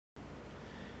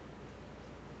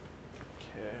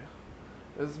Okay.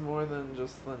 Is more than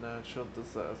just the natural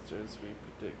disasters we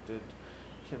predicted.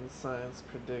 Can science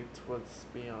predict what's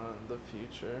beyond the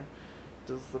future?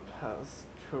 Does the past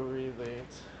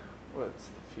correlate what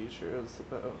the future is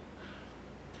about?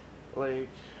 Like,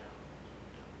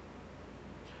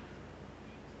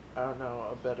 I don't know,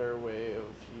 a better way of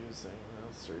using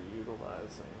this or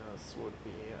utilizing this would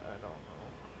be, I don't know.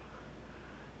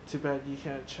 Too bad you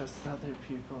can't trust other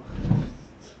people.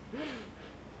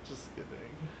 Just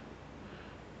kidding.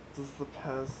 Does the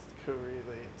past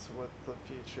correlate to what the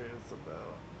future is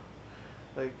about?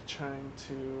 Like trying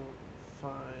to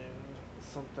find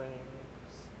something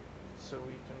so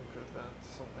we can prevent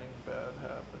something bad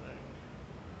happening.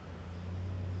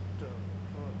 Don't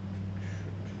what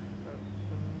should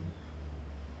happen.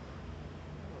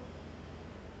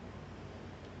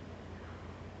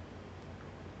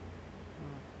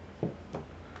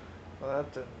 Well,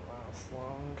 that didn't last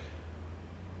long.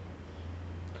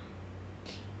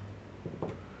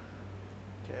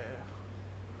 Okay.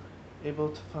 Able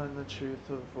to find the truth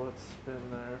of what's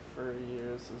been there for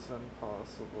years is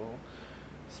impossible,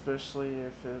 especially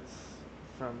if it's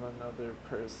from another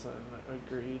person.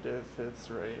 Agreed if it's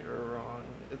right or wrong.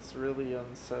 It's really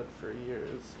unsaid for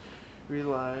years.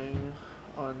 Relying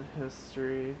on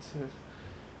history to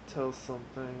tell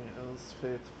something is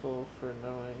faithful, for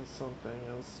knowing something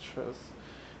is trust,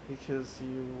 because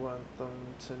you want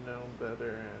them to know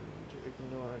better and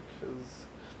ignore because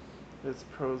it's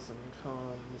pros and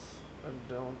cons and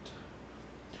don't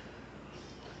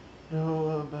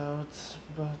know about,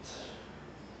 but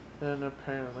then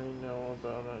apparently know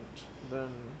about it,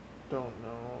 then don't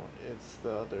know. It's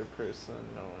the other person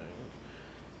knowing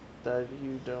that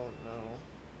you don't know.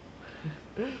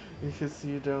 Because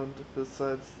you don't.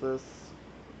 Besides this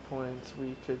point,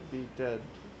 we could be dead,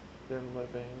 been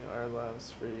living our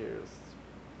lives for years.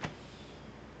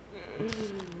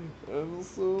 It's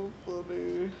so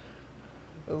funny.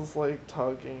 It's like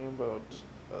talking about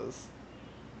us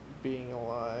being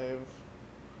alive,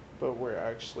 but we're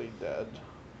actually dead,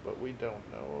 but we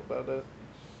don't know about it.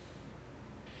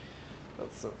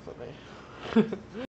 That's so funny.